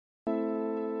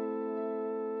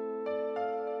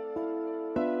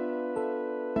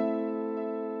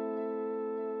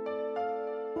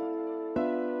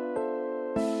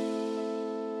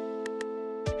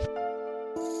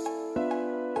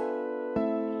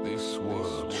This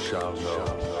world shall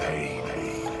know pain.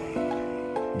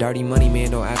 Dirty money,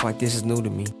 man, don't act like this is new to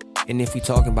me. And if we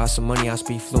talking about some money, I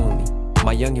speak fluently.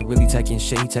 My youngin' really taking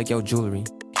shit, he take your jewelry.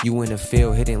 You in the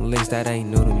field hitting licks, that ain't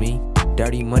new to me.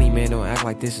 Dirty money, man, don't act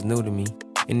like this is new to me.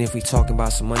 And if we talking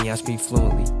about some money, I speak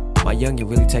fluently. My youngin'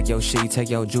 really take your shit, he take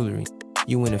your jewelry.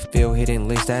 You in the field hitting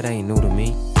licks, that ain't new to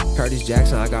me. Curtis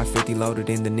Jackson, I got 50 loaded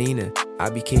in the Nina. I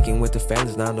be kicking with the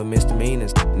fellas, not no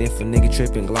misdemeanors. And if a nigga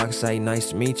trippin', Glock say nice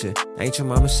to meet ya. Ain't your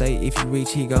mama say if you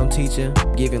reach, he gon' teach ya?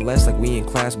 Giving less like we in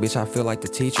class, bitch, I feel like the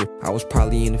teacher. I was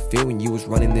probably in the field when you was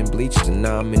running them bleachers. And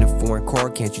now I'm in a foreign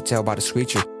car, can't you tell by the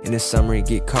screecher? In the summer it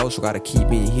get cold, so gotta keep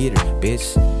me a heater,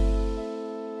 bitch.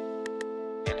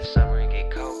 In the summer it get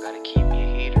cold, gotta keep me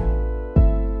a heater.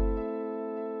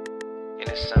 In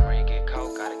the summer it get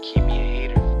cold, gotta keep me a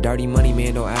heater. Dirty money,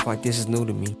 man, don't act like this is new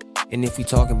to me. And if we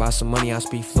talking about some money, I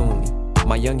speak fluently.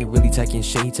 My youngin' really taking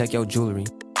shit, he take your jewelry.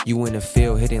 You in the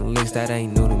field hitting licks, that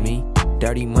ain't new to me.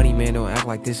 Dirty money, man, don't act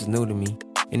like this is new to me.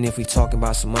 And if we talking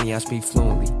about some money, I speak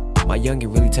fluently. My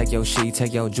youngin' really take your shit, he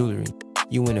take your jewelry.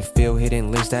 You in the field hitting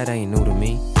licks, that ain't new to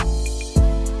me.